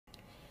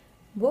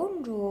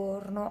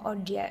Buongiorno,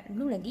 oggi è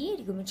lunedì,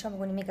 ricominciamo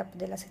con i make-up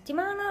della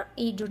settimana.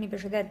 I giorni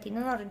precedenti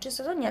non ho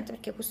registrato niente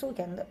perché questo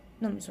weekend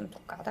non mi sono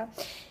truccata.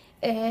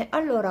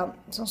 Allora,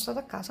 sono stata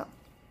a casa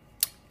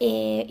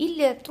e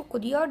il trucco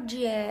di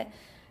oggi è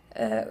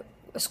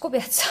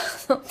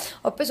scopiazzato.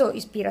 Ho preso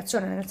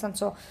ispirazione, nel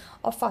senso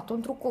ho fatto un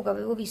trucco che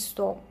avevo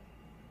visto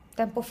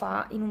tempo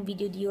fa in un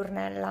video di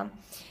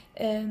Ornella.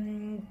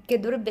 Il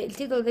titolo del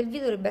video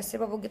dovrebbe essere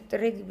proprio Get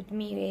Ready With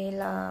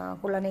Me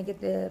con la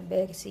Naked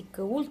Basic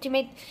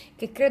Ultimate,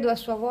 che credo a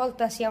sua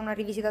volta sia una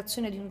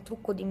rivisitazione di un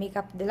trucco di Make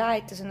Up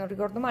Delight, se non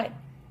ricordo male.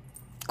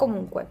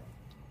 Comunque,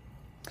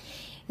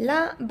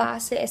 la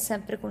base è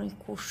sempre con il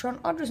cushion.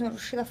 Oggi sono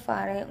riuscita a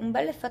fare un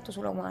bel effetto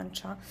sulla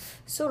guancia,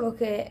 solo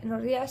che non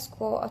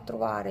riesco a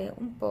trovare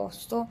un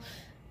posto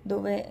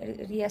dove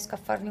riesco a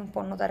fargli un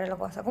po' notare la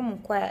cosa.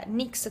 Comunque,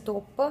 NYX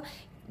Top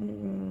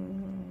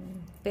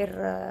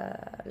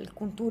per il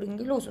contouring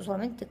lo uso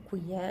solamente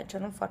qui, cioè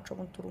non faccio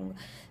contouring,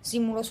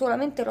 simulo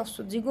solamente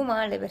l'osso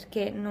zigomale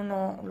perché non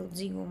ho lo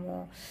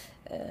zigomo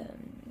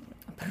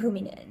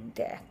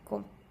prominente,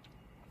 ecco.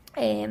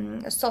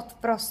 Soft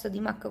Frost di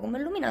MAC come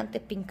illuminante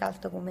e Pink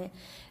Alt come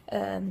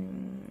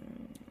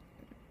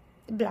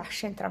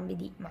blush, entrambi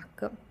di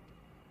MAC.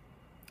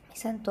 Mi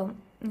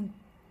sento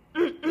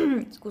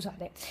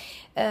scusate.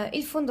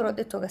 Il fondo l'ho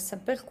detto che è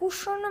sempre il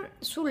cushion.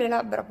 Sulle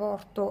labbra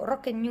porto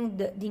Rock and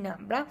Nude di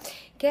Nabla,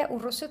 che è un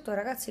rossetto,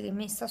 ragazzi, che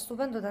mi sta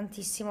stupendo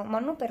tantissimo, ma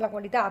non per la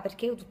qualità,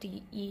 perché io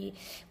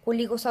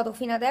quelli che ho usato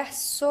fino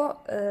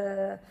adesso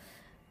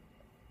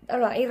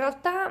allora, in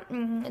realtà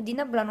di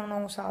Nabla non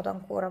ho usato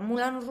ancora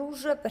Moulin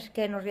Rouge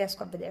perché non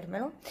riesco a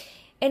vedermelo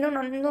e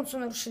non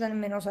sono riuscita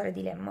nemmeno a usare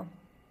Dilemma,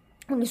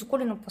 quindi su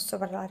quelli non posso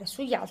parlare.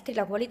 Sugli altri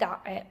la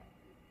qualità è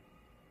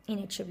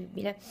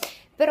ineccepibile,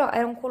 però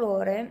era un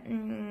colore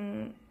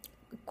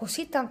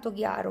così tanto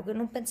chiaro che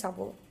non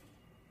pensavo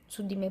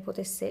su di me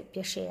potesse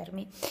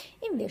piacermi.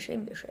 Invece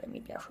mi piace, mi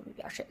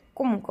piace.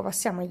 Comunque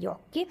passiamo agli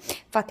occhi,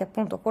 fatti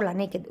appunto con la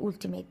Naked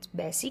Ultimate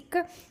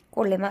Basic,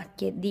 con le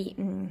macchie di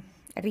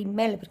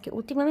rimmel, perché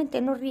ultimamente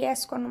non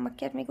riesco a non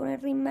macchiarmi con il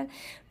rimmel,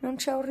 non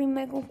c'è un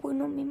rimmel con cui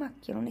non mi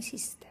macchio, non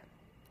esiste.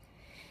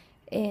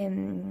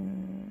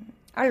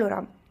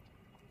 Allora,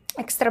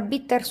 extra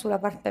bitter sulla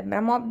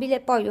palpebra mobile,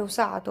 poi ho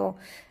usato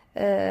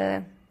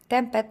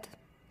Tempted,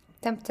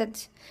 Tempted,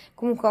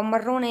 comunque un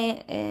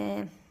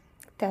marrone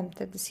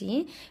Tempted,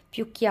 sì,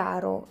 più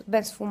chiaro,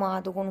 ben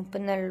sfumato con un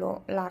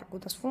pennello largo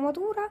da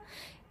sfumatura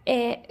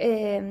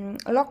e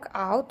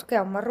Lockout, che è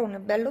un marrone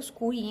bello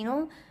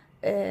scurino,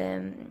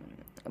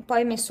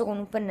 poi messo con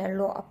un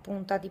pennello a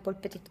punta tipo il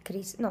Petit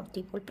Crease, no,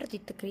 tipo il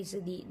Petit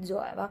Crease di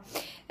Zoeva.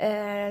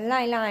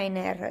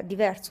 L'eyeliner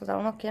diverso da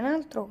un occhio a un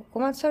altro,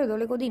 come al solito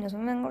le codine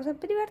vengono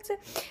sempre diverse.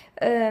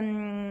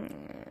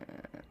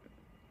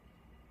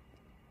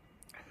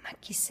 Ma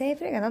chi se ne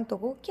frega, tanto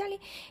con occhiali.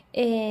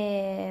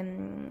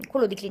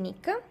 Quello di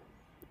Clinique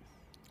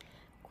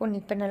con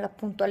il pennello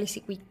appunto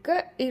Alice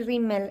Quick. Il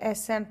rimmel è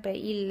sempre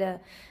il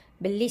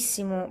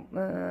bellissimo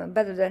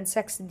Better Than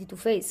Sex di Too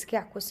Faced, che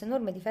ha questo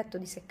enorme difetto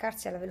di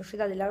seccarsi alla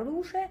velocità della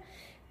luce,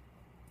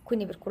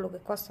 quindi per quello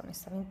che costa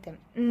onestamente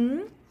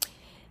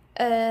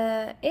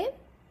e,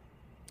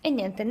 e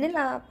niente,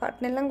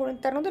 nell'angolo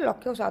interno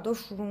dell'occhio ho usato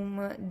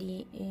Shroom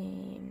di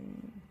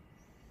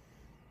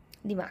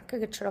MAC,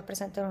 che ce l'ho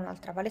presente in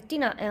un'altra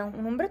palettina. È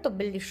un ombretto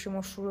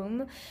bellissimo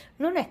Shroom,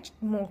 non è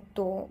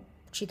molto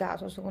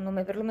citato secondo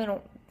me,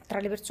 perlomeno tra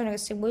le persone che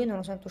seguo io non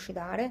lo sento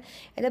citare,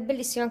 ed è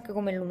bellissimo anche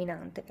come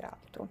illuminante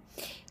peraltro.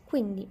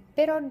 Quindi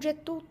per oggi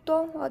è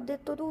tutto, ho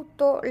detto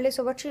tutto. Le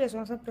sopracciglia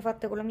sono sempre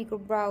fatte con la micro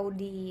brow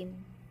di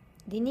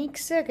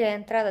NYX, che è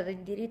entrata del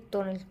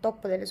diritto nel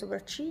top delle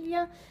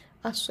sopracciglia,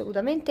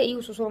 assolutamente. Io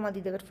uso solo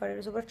matite per fare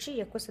le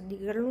sopracciglia e questa è di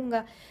gran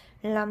lunga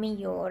la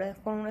migliore,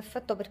 con un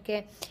effetto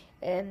perché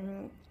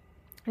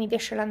mi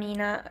piace la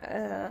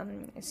mina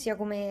sia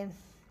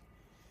come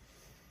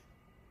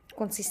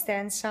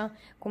consistenza,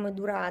 come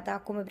durata,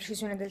 come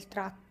precisione del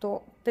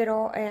tratto,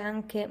 però è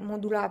anche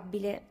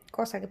modulabile,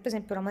 cosa che per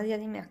esempio la matita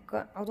di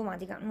MAC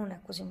automatica non è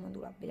così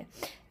modulabile,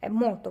 è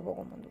molto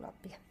poco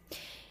modulabile.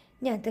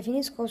 Niente,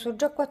 finisco, sono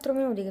già 4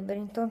 minuti che ve ne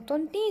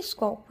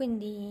intontonisco,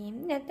 quindi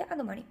niente, a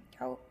domani,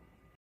 ciao!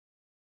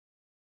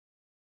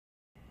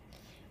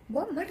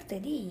 Buon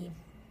martedì!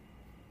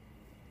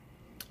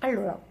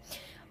 Allora,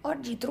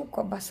 oggi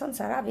trucco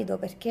abbastanza rapido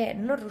perché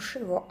non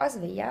riuscivo a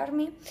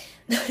svegliarmi,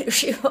 non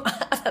riuscivo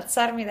ad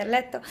alzarmi dal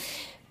letto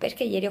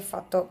perché ieri ho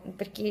fatto,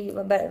 perché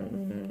vabbè,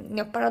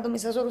 ne ho parlato mi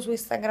sa solo su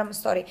Instagram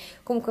Story,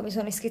 comunque mi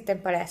sono iscritta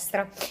in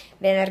palestra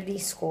venerdì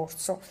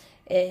scorso.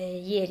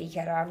 Ieri che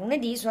era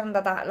lunedì sono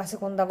andata la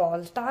seconda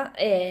volta,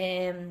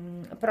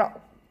 però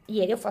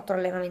ieri ho fatto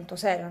l'allenamento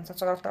serio, nel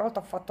senso che l'altra volta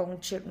ho fatto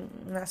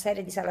una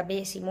serie di sala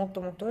pesi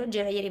molto molto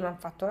leggera, ieri mi hanno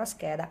fatto la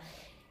scheda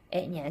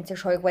e niente,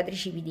 ho i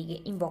quadricipiti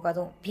che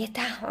invocano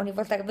pietà. Ogni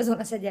volta che vedo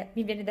una sedia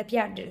mi viene da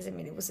piangere se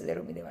mi devo sedere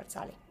o mi devo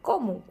alzare.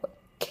 Comunque,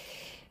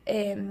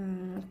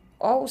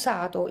 ho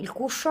usato il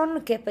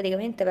cushion che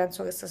praticamente penso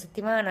che questa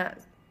settimana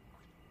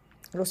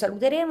lo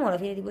saluteremo alla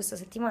fine di questa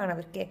settimana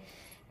perché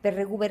per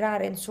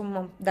recuperare,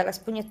 insomma, dalla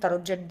spugnetta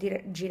l'ho già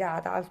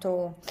girata,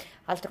 altro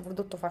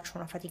prodotto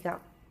faccio fatica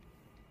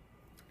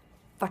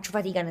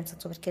nel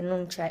senso perché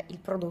non c'è il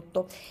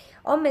prodotto.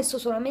 Ho messo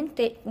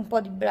solamente un po'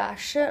 di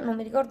blush, non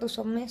mi ricordo se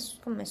ho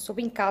messo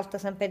Pink Alt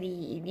sempre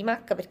di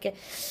MAC perché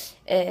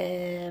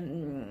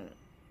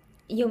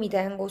io mi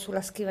tengo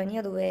sulla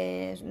scrivania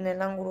dove,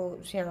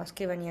 nell'angolo, sia la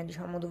scrivania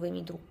diciamo dove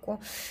mi trucco,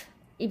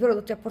 i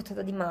prodotti a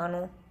portata di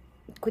mano.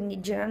 Quindi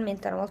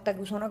generalmente una volta che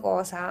uso una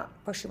cosa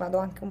poi ci vado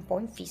anche un po'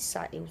 in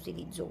fissa e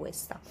utilizzo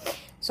questa.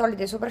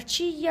 Solide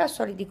sopracciglia,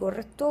 solidi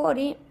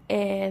correttori.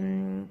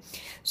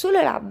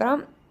 Sulle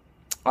labbra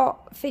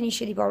ho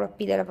Fenice di Paola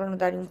P della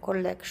Planetarium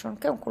Collection,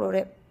 che è un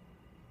colore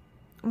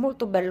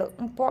molto bello,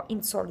 un po'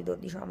 insolito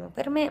diciamo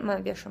per me, ma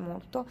mi piace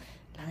molto.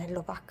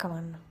 L'anello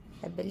Paccaman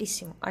è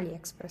bellissimo,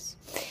 AliExpress.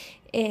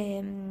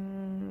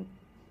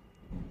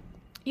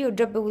 Io ho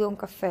già bevuto un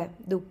caffè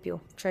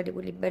doppio, cioè di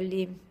quelli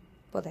belli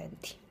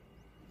potenti.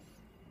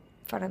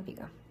 Fa una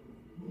piga.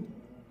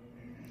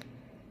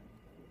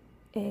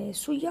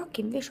 Sugli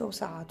occhi invece ho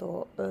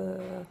usato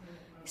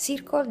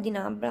Circle di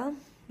Nabla,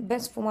 ben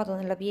sfumato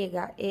nella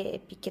piega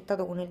e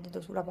picchiettato con il dito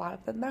sulla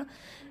palpebra,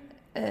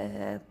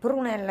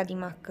 Prunella di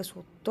MAC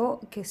sotto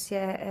che si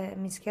è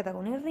mischiata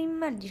con il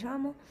rímel,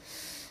 diciamo,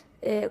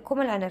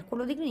 come liner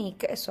quello di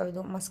Clinique e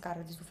solito mascara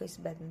di Too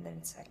Faced Bad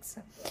and Sex.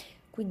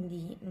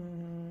 Quindi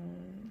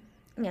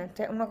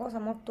niente, una cosa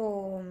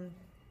molto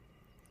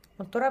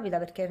molto rapida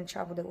perché non ce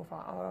la potevo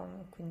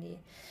fare, quindi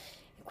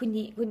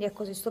ecco, in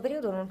questo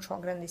periodo non ho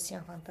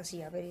grandissima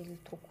fantasia per il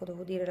trucco,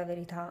 devo dire la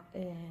verità,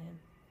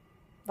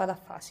 vado a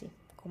fasi,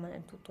 come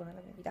in tutto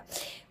nella mia vita.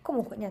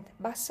 Comunque niente,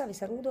 basta, vi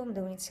saluto,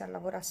 devo iniziare a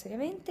lavorare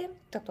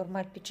seriamente, tanto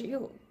ormai il PC,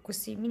 io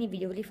questi mini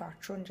video ve li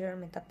faccio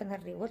generalmente appena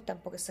arrivo, il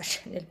tempo che sta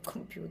scendendo il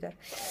computer.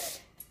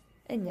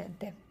 E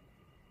niente,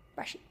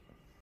 baci.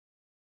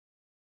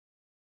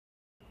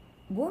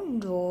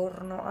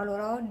 Buongiorno,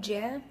 allora oggi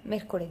è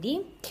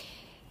mercoledì,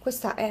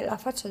 questa è la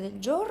faccia del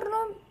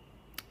giorno.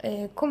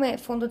 Come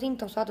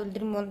fondotinta ho usato il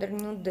Dream Wonder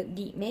Nude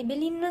di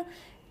Maybelline,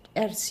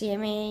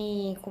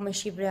 RCMA come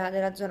cipria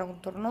della zona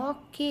contorno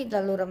occhi, da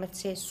allora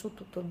Mercier su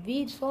tutto il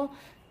viso,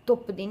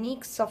 top di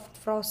NYX, Soft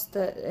Frost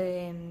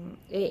e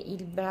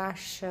il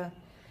blush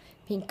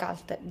Pink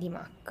Alt di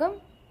MAC.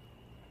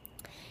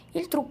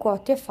 Il trucco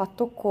occhi è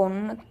fatto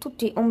con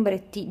tutti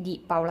ombretti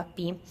di Paola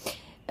P.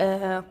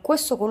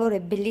 Questo colore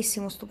è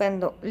bellissimo,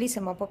 stupendo, lì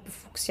sembra un po' più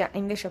fucsia,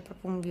 invece è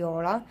proprio un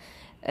viola,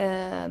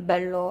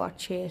 bello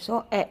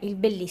acceso. È il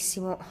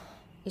bellissimo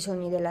I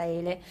sogni della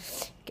Ele,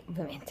 che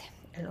ovviamente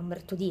è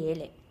l'ombretto di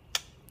Ele.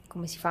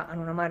 Come si fa a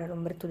non amare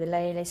l'ombretto della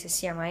Ele se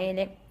si ama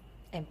Ele?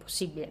 È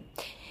impossibile.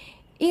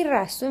 Il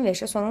resto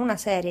invece sono una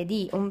serie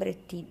di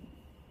ombretti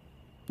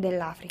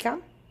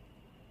dell'Africa.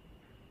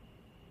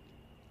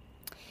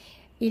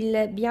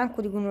 Il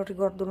bianco di cui non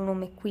ricordo il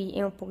nome qui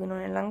è un pochino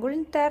nell'angolo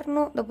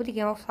interno,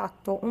 dopodiché ho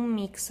fatto un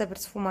mix per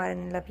sfumare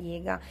nella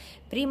piega.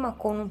 Prima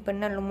con un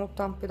pennello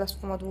molto ampio da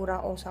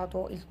sfumatura ho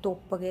usato il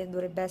top che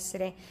dovrebbe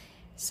essere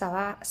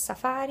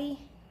Safari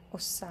o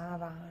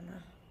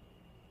Savana?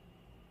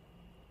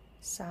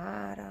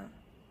 Sara.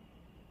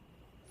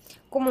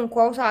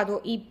 Comunque ho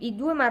usato i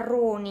due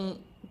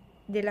marroni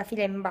della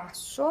fila in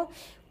basso,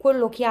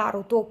 quello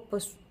chiaro top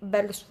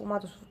bello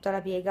sfumato su tutta la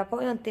piega,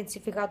 poi ho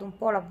intensificato un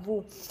po' la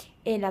V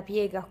e la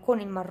piega con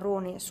il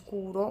marrone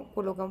scuro,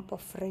 quello che è un po'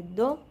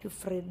 freddo, più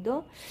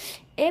freddo,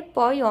 e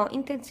poi ho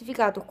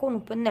intensificato con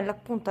un pennello a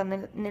punta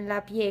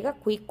nella piega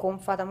qui con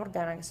Fata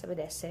Morgana, che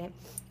sapete essere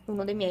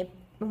uno dei miei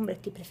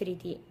ombretti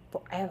preferiti,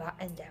 Eva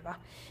and Eva.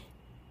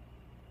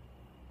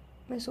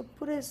 Ma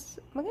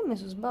che mi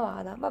sono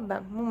sbavata?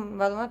 Vabbè,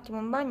 vado un attimo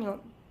in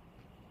bagno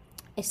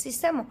e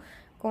sistemo.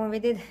 Come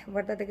vedete,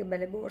 guardate che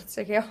belle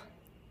borse che ho.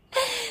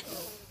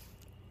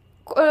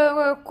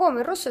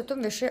 Come rossetto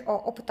invece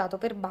ho optato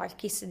per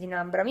Balkis di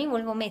Nabra. Mi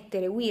volevo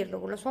mettere Whirl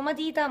con la sua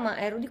matita, ma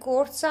ero di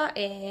corsa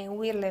e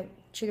Whirl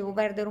ci devo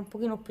perdere un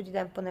pochino più di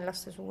tempo nella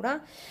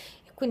stesura.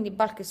 E quindi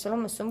Balkis l'ho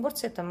messo in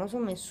borsetta, me lo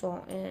sono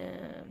messo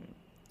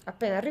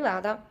appena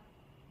arrivata,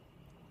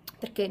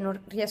 perché non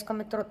riesco a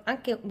metterlo,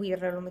 anche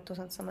Whirl lo metto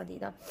senza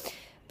matita.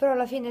 Però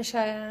alla fine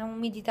c'è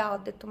umidità, ho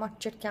detto ma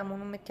cerchiamo,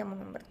 non mettiamo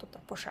un ombretto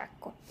troppo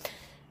secco.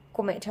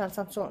 Come, cioè nel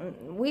senso,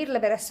 Whirl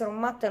per essere un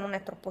matte non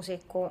è troppo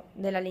secco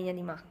della linea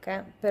di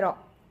MAC, però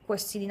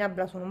questi di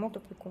Nabla sono molto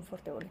più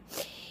confortevoli.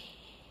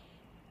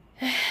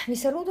 Vi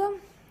saluto,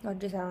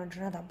 oggi sarà una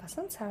giornata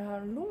abbastanza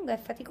lunga e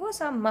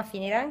faticosa, ma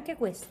finirà anche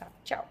questa.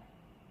 Ciao!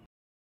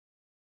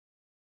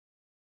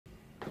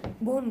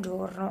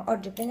 Buongiorno,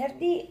 oggi è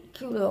venerdì,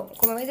 chiudo,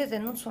 come vedete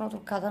non sono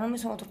truccata, non mi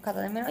sono truccata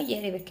nemmeno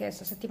ieri perché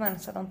questa settimana è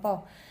stata un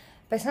po'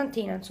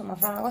 pesantina, insomma,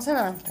 fra una cosa e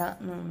un'altra,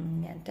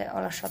 niente, ho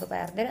lasciato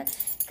perdere,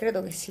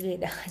 credo che si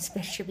veda, si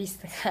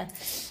percepisca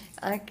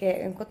anche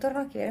in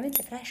contorno occhi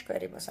veramente fresco e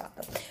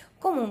riposato.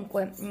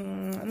 Comunque,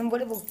 non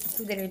volevo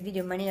chiudere il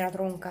video in maniera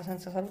tronca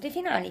senza saluti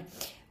finali,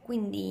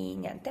 quindi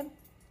niente,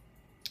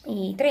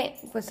 i tre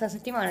questa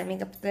settimana, i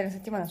make up della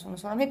settimana sono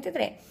solamente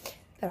tre,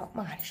 però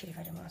magari ci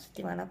rifaremo la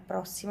settimana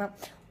prossima.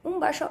 Un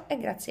bacio e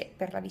grazie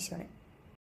per la visione.